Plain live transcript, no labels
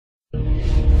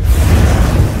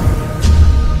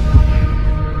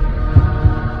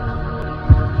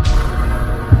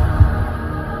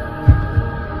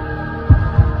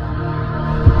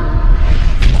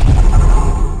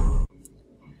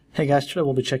Hey guys, today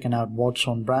we'll be checking out What's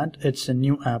On Brand. It's a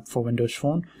new app for Windows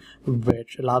Phone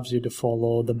which allows you to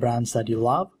follow the brands that you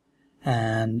love,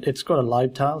 and it's got a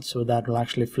live tile, so that will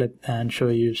actually flip and show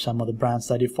you some of the brands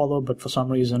that you follow, but for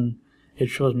some reason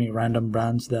it shows me random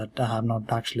brands that I have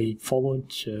not actually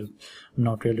followed, so I'm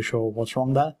not really sure what's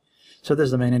wrong there. So this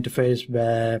is the main interface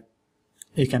where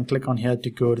you can click on here to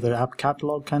go to the app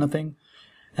catalog kind of thing,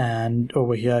 and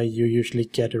over here you usually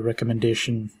get a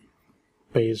recommendation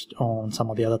based on some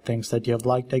of the other things that you have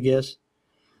liked, I guess.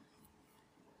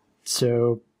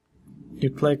 So you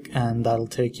click and that'll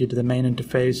take you to the main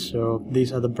interface. So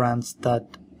these are the brands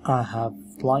that I have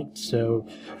liked. So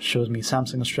it shows me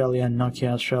Samsung Australia,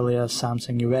 Nokia Australia,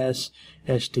 Samsung US,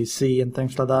 HTC and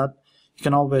things like that. You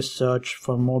can always search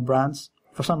for more brands.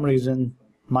 For some reason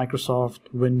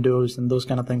Microsoft, Windows and those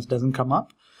kind of things doesn't come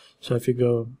up. So if you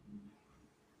go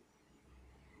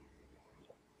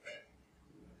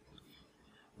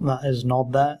that is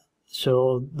not there.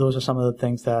 So those are some of the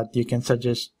things that you can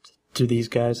suggest to these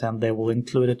guys and they will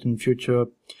include it in future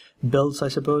builds, I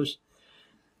suppose.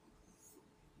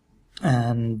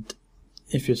 And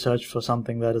if you search for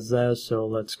something that is there, so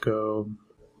let's go.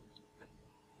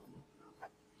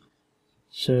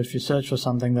 So if you search for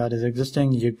something that is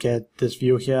existing, you get this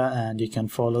view here and you can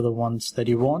follow the ones that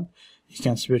you want. You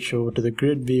can switch over to the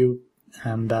grid view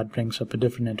and that brings up a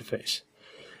different interface.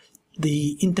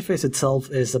 The interface itself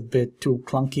is a bit too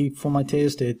clunky for my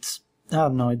taste. I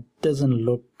don't know, it doesn't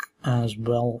look as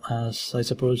well as I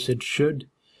suppose it should.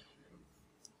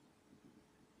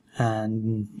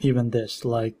 And even this,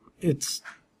 like, it's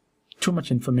too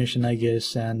much information, I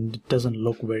guess, and it doesn't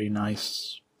look very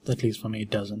nice. At least for me,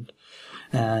 it doesn't.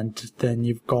 And then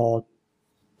you've got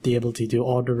the ability to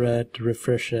order it,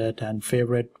 refresh it, and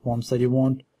favorite ones that you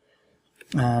want.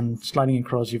 And sliding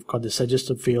across, you've got the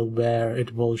suggested field where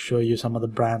it will show you some of the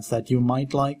brands that you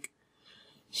might like.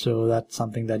 So that's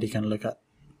something that you can look at.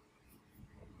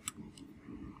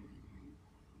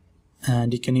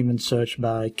 And you can even search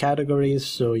by categories.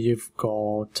 So you've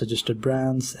got suggested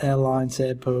brands, airlines,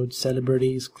 airports,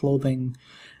 celebrities, clothing,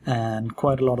 and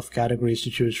quite a lot of categories to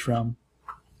choose from.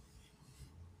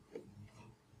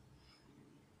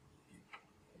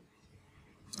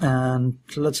 And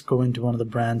let's go into one of the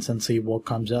brands and see what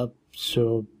comes up.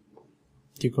 So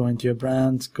you go into your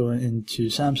brands, go into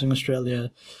Samsung Australia.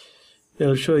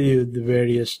 It'll show you the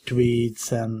various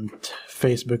tweets and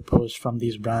Facebook posts from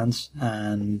these brands.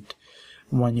 And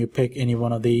when you pick any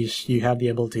one of these, you have the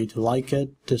ability to like it,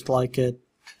 dislike it,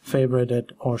 favorite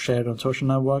it, or share it on social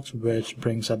networks, which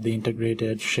brings up the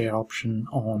integrated share option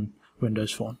on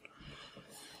Windows Phone.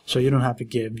 So you don't have to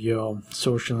give your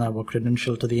social network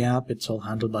credential to the app, it's all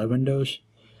handled by Windows.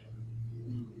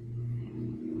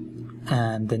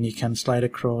 And then you can slide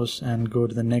across and go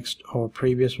to the next or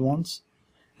previous ones.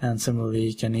 And similarly,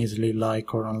 you can easily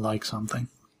like or unlike something.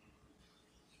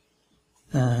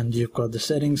 And you've got the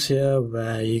settings here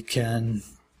where you can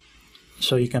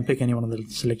pick any one of the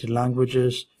selected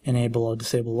languages, enable or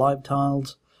disable live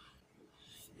tiles.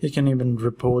 You can even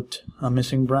report a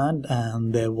missing brand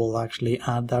and they will actually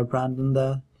add that brand in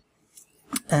there.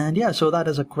 And yeah, so that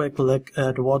is a quick look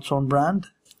at What's On Brand.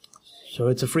 So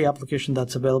it's a free application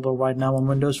that's available right now on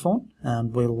Windows Phone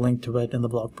and we'll link to it in the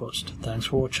blog post. Thanks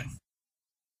for watching.